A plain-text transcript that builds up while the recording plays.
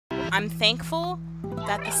I'm thankful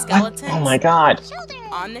that the skeletons Oh my god.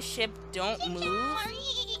 on the ship don't move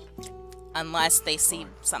unless they see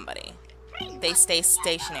somebody. They stay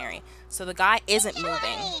stationary. So the guy isn't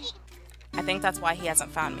moving. I think that's why he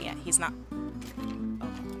hasn't found me yet. He's not...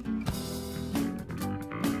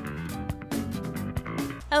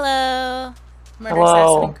 Hello!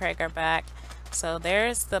 MurderAssassin and Craig are back. So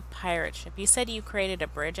there's the pirate ship. You said you created a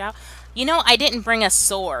bridge out. You know, I didn't bring a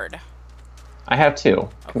sword. I have two.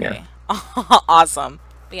 Come here. Awesome.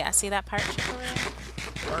 But yeah, see that pirate ship over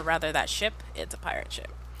there? Or rather, that ship? It's a pirate ship.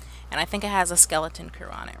 And I think it has a skeleton crew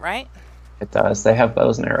on it, right? It does. They have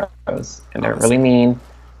bows and arrows. And they're really mean.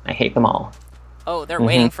 I hate them all. Oh, they're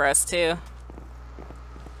waiting for us, too.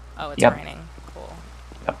 Oh, it's raining. Cool.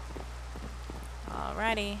 Yep.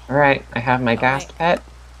 Alrighty. Alright, I have my ghast pet.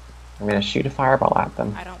 I'm gonna shoot a fireball at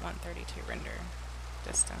them. I don't want 32 render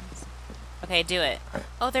distance. Okay, do it.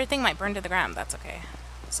 Oh, their thing might burn to the ground. That's okay.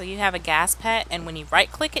 So you have a gas pet, and when you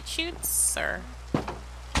right-click, it shoots, or...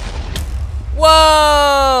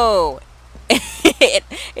 Whoa!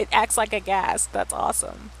 it acts like a gas. That's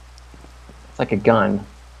awesome. It's like a gun.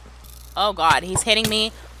 Oh god, he's hitting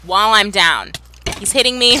me while I'm down. He's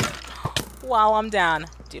hitting me while I'm down.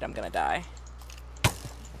 Dude, I'm gonna die.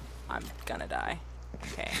 I'm gonna die.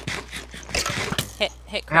 Okay.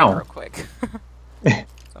 Hit Craig real quick. So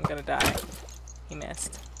I'm gonna die. He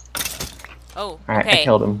missed. Oh, Alright, okay. I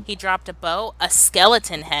killed him. He dropped a bow, a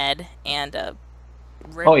skeleton head, and a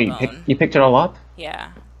rib bone. You picked it all up?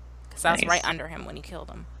 Yeah. Because I was right under him when you killed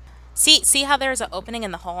him. See how there's an opening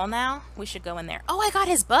in the hall now? We should go in there. Oh, I got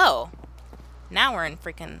his bow! Now we're in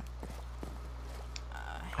freaking...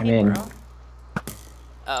 I'm in. Bro.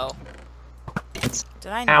 Oh.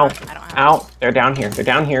 Did I Ow. not? I don't have Ow. They're down here. They're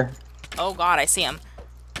down here. Oh god, I see him.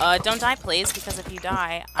 Don't die, please, because if you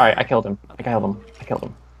die... Alright, I killed him. Okay. I killed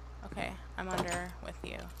him. Okay, I'm under with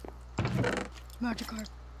you. Magic card.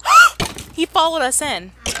 He followed us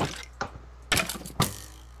in!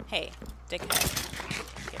 Hey,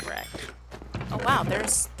 dickhead. Get wrecked. Oh wow,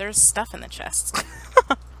 there's stuff in the chest.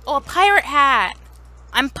 Oh, a pirate hat!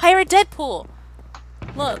 I'm Pirate Deadpool!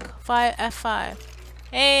 Look, F5.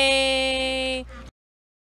 Hey!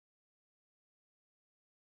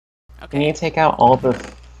 Okay. Can you take out all the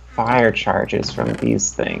fire charges from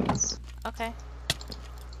these things? Okay.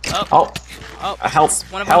 Oh! Help!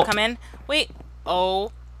 One of Help. them come in. Wait.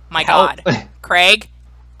 Oh my Help. god. Craig.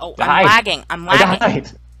 Oh, Died. I'm lagging. I'm lagging.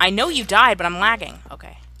 Died. I know you died, but I'm lagging.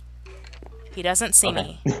 Okay. He doesn't see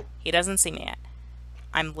Okay. me. He doesn't see me yet.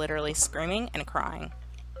 I'm literally screaming and crying.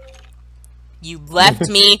 You left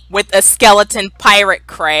me with a skeleton pirate,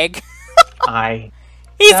 Craig.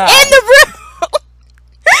 He's died. in the room!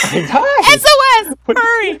 I died! SOS! What did you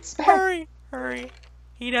Hurry! expect? Hurry! Hurry!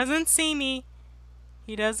 He doesn't see me.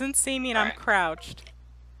 He doesn't see me and I'm crouched.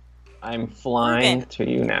 I'm flying to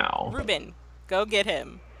you now. Ruben, go get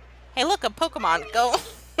him. Hey, look, a Pokemon. Go,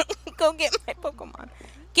 go get my Pokemon.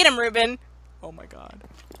 Get him, Ruben. Oh my god.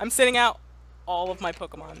 I'm sending out all of my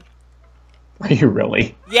Pokemon. Are you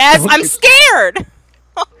really? Yes, I'm scared!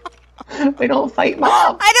 They don't fight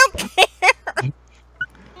mobs! I don't care!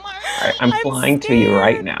 Alright, I'm flying to you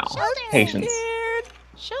right now. Patience.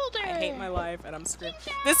 Shoulder. I hate my life and I'm screwed.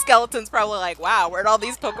 This skeleton's probably like, wow, where'd all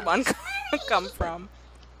these Pokemon come from?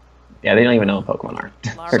 Yeah, they don't even know what Pokemon are.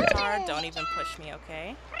 They're dead. Larvitar, don't even push me,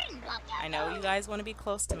 okay? I know you guys want to be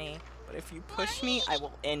close to me, but if you push me, I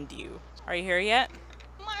will end you. Are you here yet?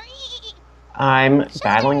 I'm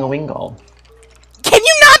battling a Wingull. Can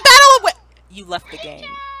you not battle a You left the game.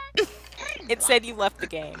 It said you left the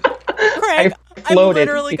game. Craig, I floated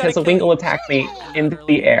I'm because a Wingull attacked me in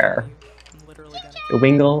the air. I'm literally gonna The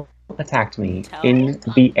Wingull attacked me in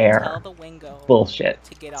the Tell air. the Wingo Bullshit.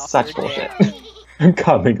 to get off Such your bullshit. dick. I'm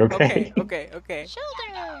coming, okay? Okay.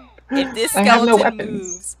 If this I have no skeleton weapons.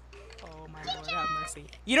 moves... Oh my lord, have mercy.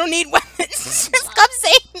 You don't need weapons. Just come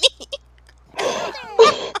save me.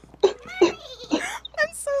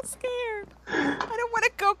 I'm so scared. I don't want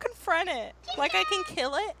to go confront it. Like, I can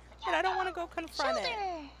kill it, but I don't want to go confront it.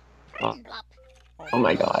 Oh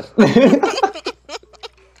my god.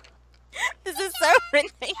 This is so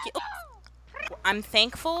ridiculous. I'm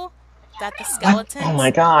thankful that the skeletons Oh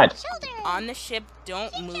my god. on the ship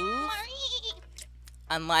don't move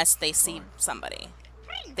unless they see somebody.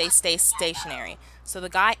 They stay stationary. So the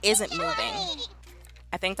guy isn't moving.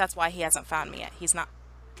 I think that's why he hasn't found me yet. He's not...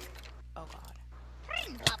 Oh god.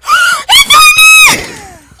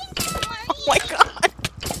 Oh my god.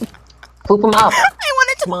 Poop him up. I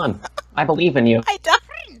wanted to... Come on. I believe in you. I died.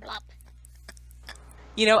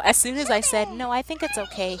 You know, as soon as I said, no, I think it's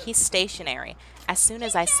okay, he's stationary. as soon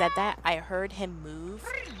as I said that, I heard him move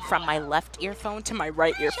from my left earphone to my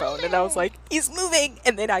right earphone, and I was like, he's moving!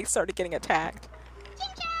 And then I started getting attacked.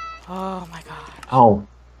 Oh my god. Oh.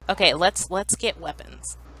 Okay, let's get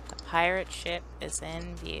weapons. The pirate ship is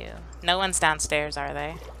in view. No one's downstairs, are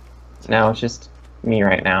they? No, it's just me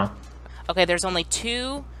right now. Okay, there's only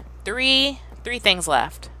three things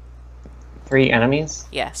left. 3 enemies?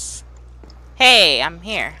 Yes. Hey, I'm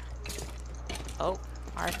here. Oh,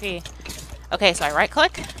 RP. Okay, so I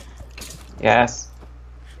right-click. Yes.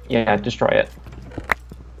 Yeah, destroy it.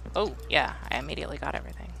 Oh, yeah, I immediately got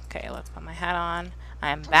everything. Okay, let's put my hat on.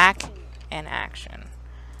 I'm back in action.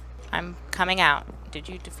 I'm coming out. Did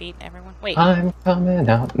you defeat everyone? Wait. I'm coming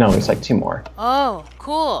out. No, there's like 2 more. Oh,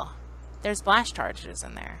 cool. There's blast charges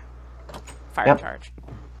in there. Fire Yep. charge.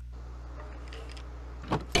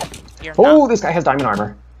 You're Oh, not... this guy has diamond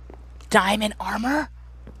armor. Diamond armor?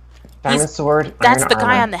 Diamond sword, That's iron the guy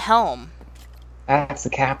armor. on the helm. That's the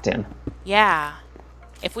captain. Yeah.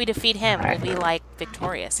 If we defeat him, Alright. we'll be, like,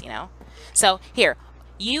 victorious, you know? So, here.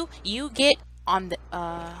 You get on the,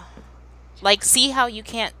 like, see how you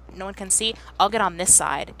can't, no one can see? I'll get on this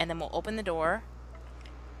side, and then we'll open the door,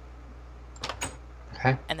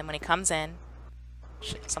 Okay. and then when he comes in,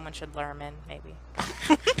 someone should lure him in, maybe.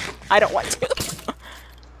 I don't want to.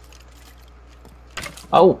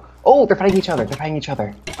 Oh, they're fighting each other. They're fighting each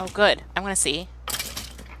other. Oh, good. I want to see.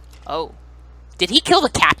 Oh. Did he kill the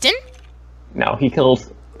captain? No, he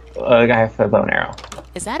killed a guy with a bow and arrow.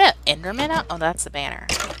 Is that a Enderman? Oh, that's the banner.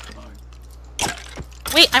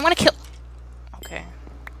 Wait, I want to kill... Okay.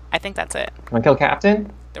 I think that's it. Want to kill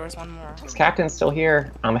Captain? There was one more. This Captain's still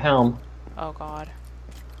here on the helm. Oh, God.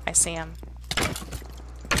 I see him.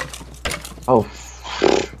 Oh.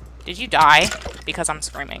 Did you die? Because I'm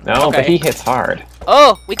screaming. No, okay. but he hits hard.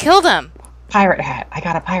 Oh, we killed him! Pirate hat. I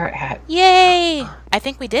got a pirate hat. Yay! I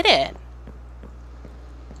think we did it.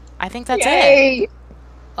 I think that's it. Yay!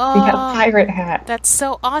 Oh, We have a pirate hat. that's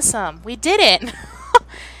so awesome. We did it.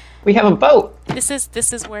 We have a boat. This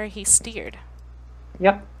is where he steered.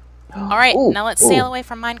 Yep. All right, Ooh, now let's ooh. sail away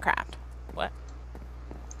from Minecraft. What?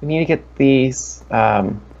 We need to get these,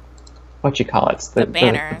 what you call it? The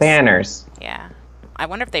banners. The banners. Yeah. I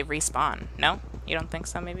wonder if they respawn. No? You don't think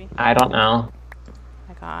so, maybe? I don't know.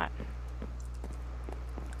 I got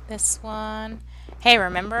this one. Hey,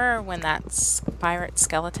 remember when that pirate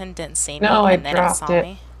skeleton didn't see me No, and I then dropped it saw it.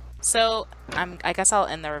 me? So, I guess I'll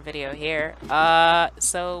end the video here.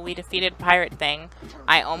 So we defeated pirate thing.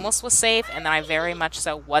 I almost was safe, and then I very much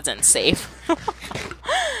so wasn't safe.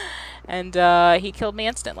 And, he killed me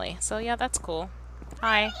instantly. So yeah, that's cool.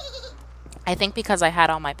 Hi. I think because I had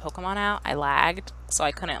all my Pokemon out, I lagged, so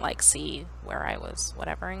I couldn't, like, see where I was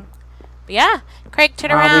whatevering. But yeah, Craig,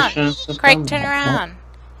 turn around. Craig, turn around.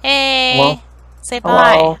 Hey. Hello? Say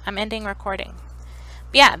bye. Hello? I'm ending recording.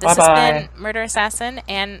 But yeah, this Bye-bye. has been Murder Assassin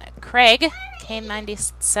and Craig,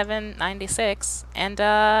 Kane9796, and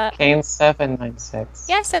Kane 796.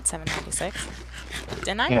 yeah, I said 796.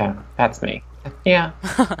 Didn't I? Yeah, that's me. Yeah,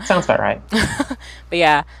 sounds about right. But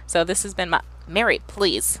yeah, so this has been my... Mary,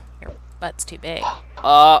 please. Your butt's too big.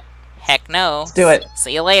 Oh, heck no. Let's do it.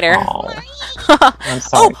 See you later. Oh, I'm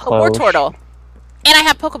sorry, Oh, a war Chloe. turtle. And I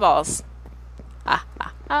have Pokeballs. Ah,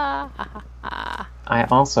 ah, ah, ah, ah, ah. I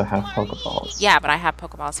also have Pokeballs. Yeah, but I have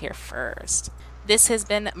Pokeballs here first. This has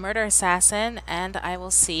been Murder Assassin, and I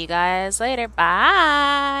will see you guys later.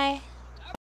 Bye!